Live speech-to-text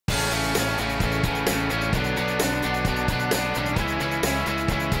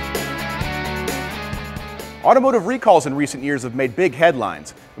Automotive recalls in recent years have made big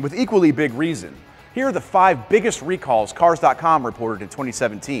headlines, and with equally big reason. Here are the 5 biggest recalls Cars.com reported in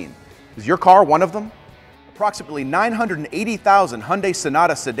 2017. Is your car one of them? Approximately 980,000 Hyundai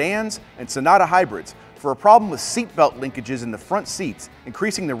Sonata sedans and Sonata hybrids for a problem with seatbelt linkages in the front seats,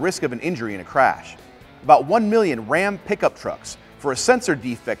 increasing the risk of an injury in a crash. About 1 million Ram pickup trucks for a sensor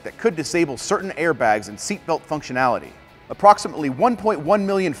defect that could disable certain airbags and seatbelt functionality. Approximately 1.1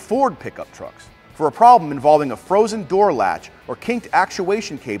 million Ford pickup trucks for a problem involving a frozen door latch or kinked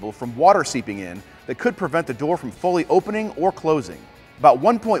actuation cable from water seeping in that could prevent the door from fully opening or closing. About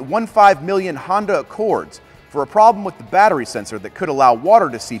 1.15 million Honda Accords for a problem with the battery sensor that could allow water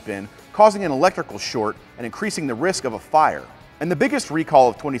to seep in, causing an electrical short and increasing the risk of a fire. And the biggest recall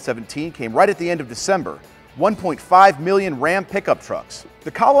of 2017 came right at the end of December, 1.5 million Ram pickup trucks. The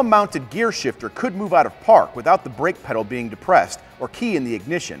column-mounted gear shifter could move out of park without the brake pedal being depressed or key in the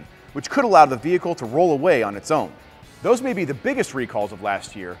ignition, which could allow the vehicle to roll away on its own. Those may be the biggest recalls of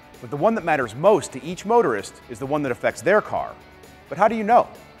last year, but the one that matters most to each motorist is the one that affects their car. But how do you know?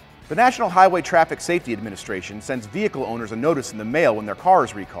 The National Highway Traffic Safety Administration sends vehicle owners a notice in the mail when their car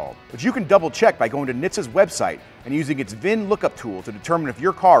is recalled, but you can double check by going to NHTSA's website and using its VIN lookup tool to determine if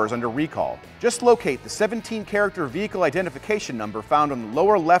your car is under recall. Just locate the 17-character vehicle identification number found on the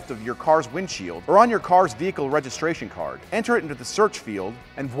lower left of your car's windshield or on your car's vehicle registration card. Enter it into the search field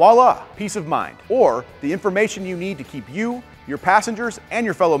and voila, peace of mind, or the information you need to keep you, your passengers, and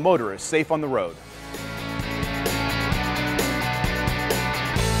your fellow motorists safe on the road.